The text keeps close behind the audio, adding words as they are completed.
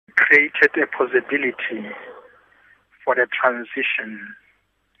created a possibility for the transition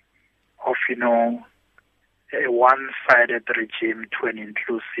of, a one-sided regime to an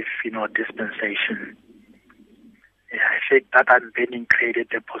inclusive, dispensation. I think that unbanning created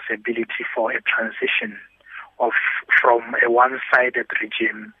a possibility for a transition from a one-sided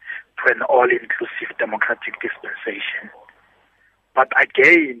regime to an all-inclusive democratic dispensation. But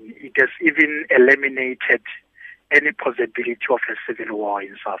again, it has even eliminated any possibility of a civil war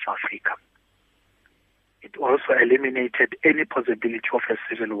in South Africa. It also eliminated any possibility of a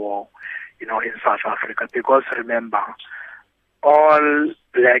civil war, in South Africa, because remember, all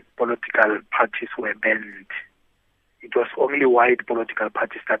black political parties were banned. It was only white political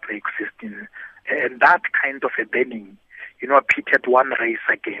parties that were existing. And that kind of a banning, pitted one race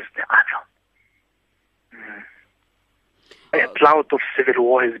against the other. A cloud of civil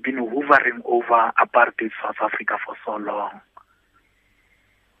war has been hovering over apartheid South Africa for so long.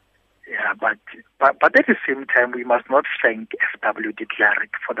 Yeah, but at the same time, we must not thank FW De Klerk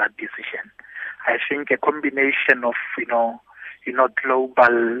for that decision. I think a combination of,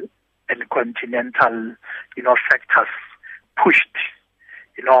 global and continental, factors pushed,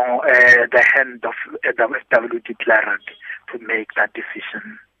 the hand of FW De Klerk to make that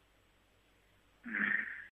decision.